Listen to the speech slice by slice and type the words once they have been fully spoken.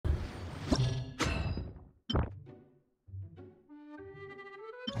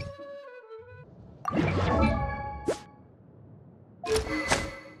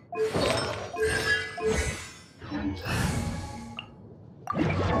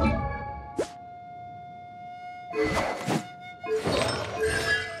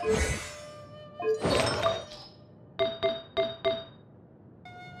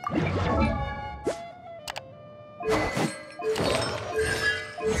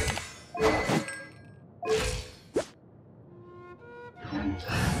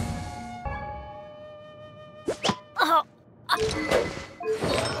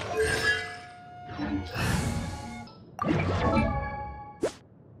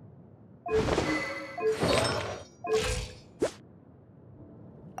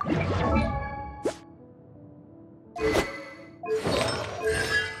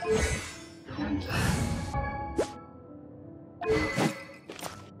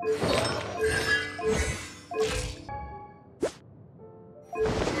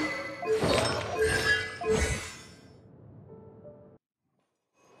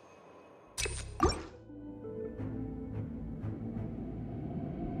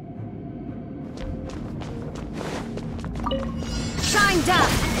Shine down!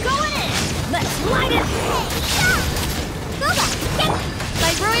 Going in! Let's light it! Go back! Get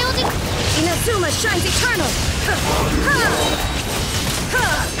by royalty! Inazuma shines eternal!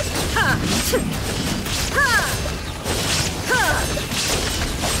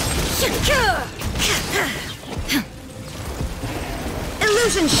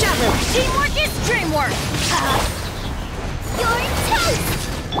 Illusion shattered! Teamwork is dreamwork! You're toast!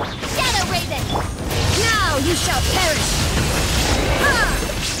 Shadow Raiden! Now you shall perish!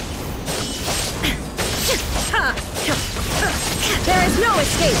 There is no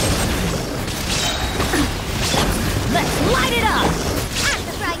escape! Let's light it up! At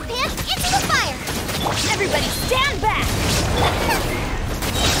the frying pan, into the fire! Everybody stand back!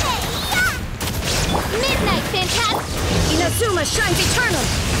 Midnight Fantastic! Inazuma shines eternal!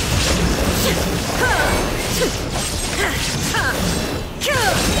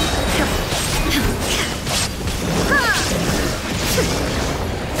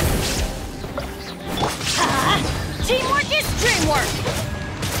 Teamwork is dreamwork!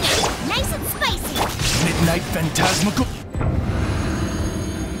 Nice and spicy! Midnight Phantasmical.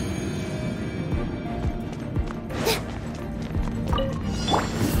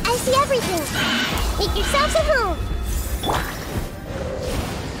 I see everything! Make yourselves at home!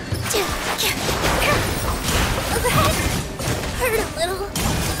 Overhead! Hurt a little.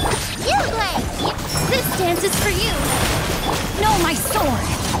 You play! This dance is for you! Know my sword!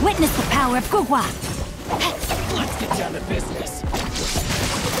 Witness the power of Gugwa! Let's get down to business.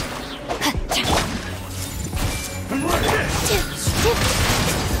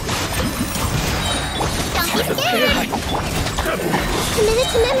 Don't be scared! Committed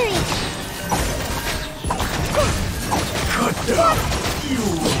to memory! Cut down. You.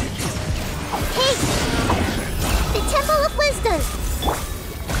 Hey! The Temple of Wisdom!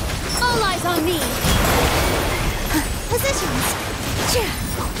 All eyes on me! Positions!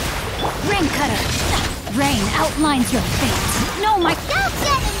 Rain cutter! Rain outlines your fate! Know my... Don't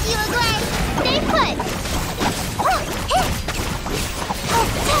get him, Yulagway! Stay put!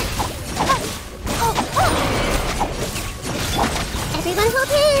 Everyone hold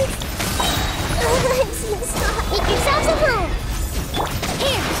hands! Stop! Make yourselves at home!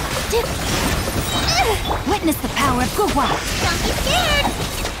 Here! Witness the power of Gugwa! Don't be scared!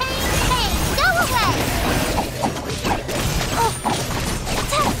 Hey! Go away!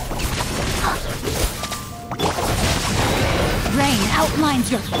 Rain outlines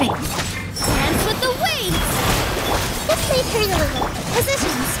your fate! Dance with the waves! This may hurt a little.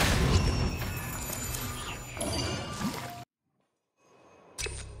 Positions!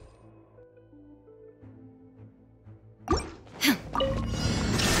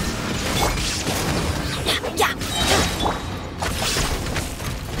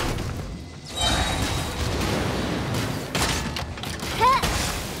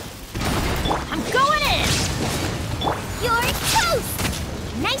 I'm going in! You're toast!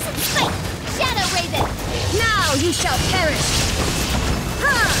 Nice and sweet! Shadow Raiden! Now you shall perish!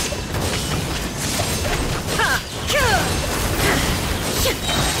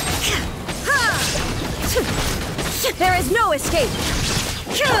 There is no escape!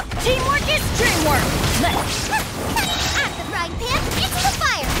 Teamwork is dreamwork! Let's... At the frying pan, into the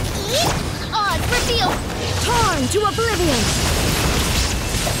fire! Eat! Odds revealed! Torn to oblivion!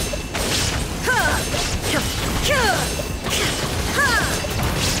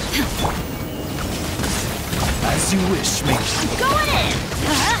 As you wish, me. Going in!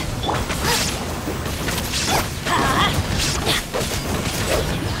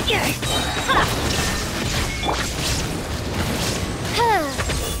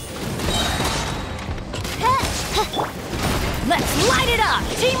 Let's light it up!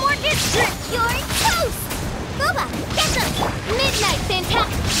 Teamwork is strict! You're toast! Boba, get them! Midnight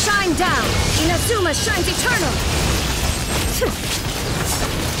Fantastic! Shine down! Inazuma shines eternal!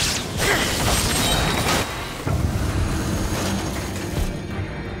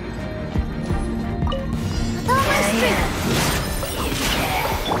 With all my strength!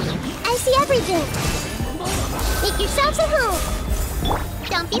 I see everything! Make yourselves at home!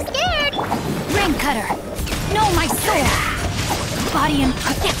 Don't be scared! Rain cutter! Know my sword! Body and... Go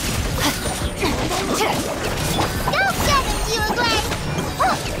get him, Yulagway!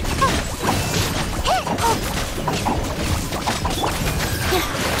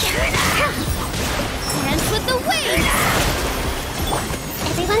 Dance with the waves!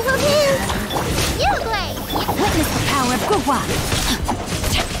 Everyone hold hands! Yulagway! Witness the power of Gugwa!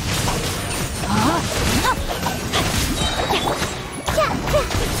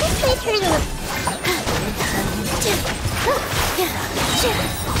 This may hurt a little.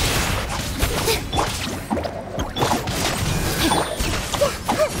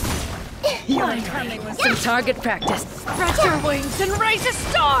 target practice. Spread your wings and raise a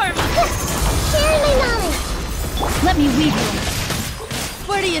storm! Sharing my knowledge. Let me weave you.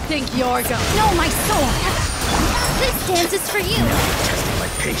 Where do you think you're going? Know my sword. This dance is for you. Testing my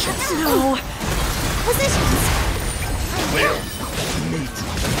patience. No. Positions. We'll meet.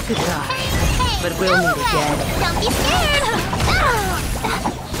 Goodbye. Hey, But we'll go meet away. again. Don't be scared.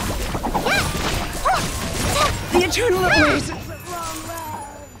 The eternal ways.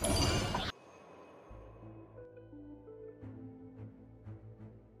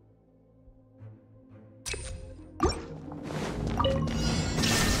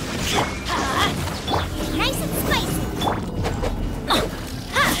 Nice and spicy.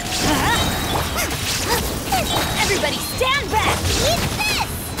 Everybody stand back. Eat this.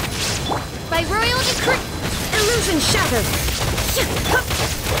 By royal decree. Illusion shattered.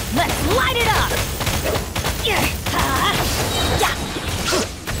 Let's light it up.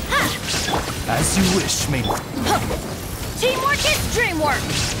 As you wish, maiden. Teamwork is dreamwork.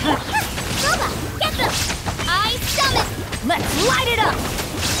 Nova, get them. I summon. Let's light it up.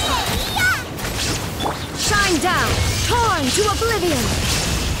 Kaeya. Shine down. Torn to oblivion.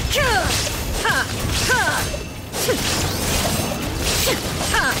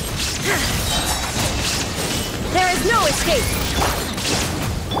 There is no escape.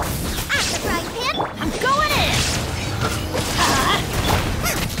 At the frying pan. I'm going in.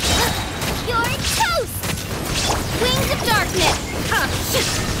 You're toast. Wings of darkness.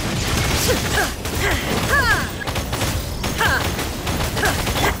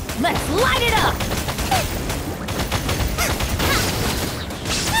 Let's light it up.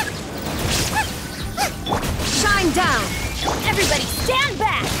 Shine down. Everybody stand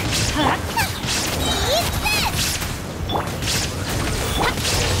back. Eat this.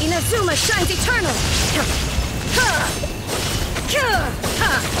 Inazuma shines eternal.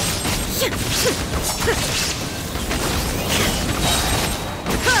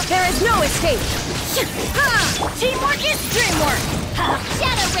 There is no escape. Teamwork is dreamwork.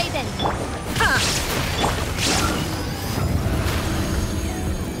 Shadow Raven.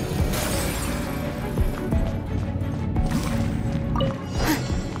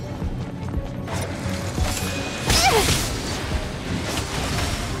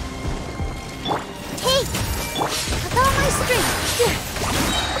 Take. With all my strength.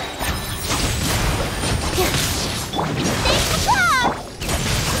 Take the club.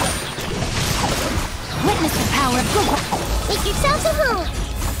 Witness the power of good. Make yourselves at home.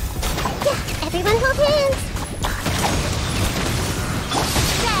 Everyone hold hands.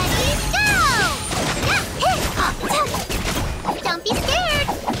 Ready, go! Don't be scared.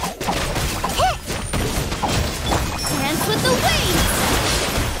 Dance with the waves.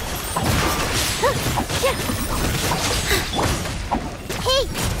 Hey,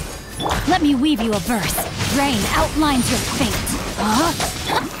 Let me weave you a verse. Rain outlines your fate.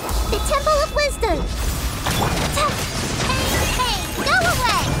 the Temple of Wisdom. Hey, go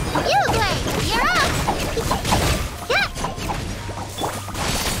away. You play. You're out.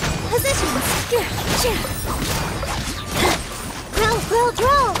 Positions.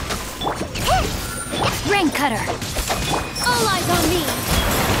 Roll. Rain cutter. All eyes on me.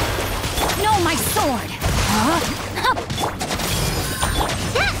 Know my sword.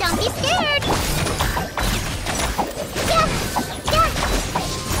 Don't be scared.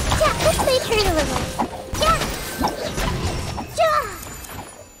 Let's play turn a little.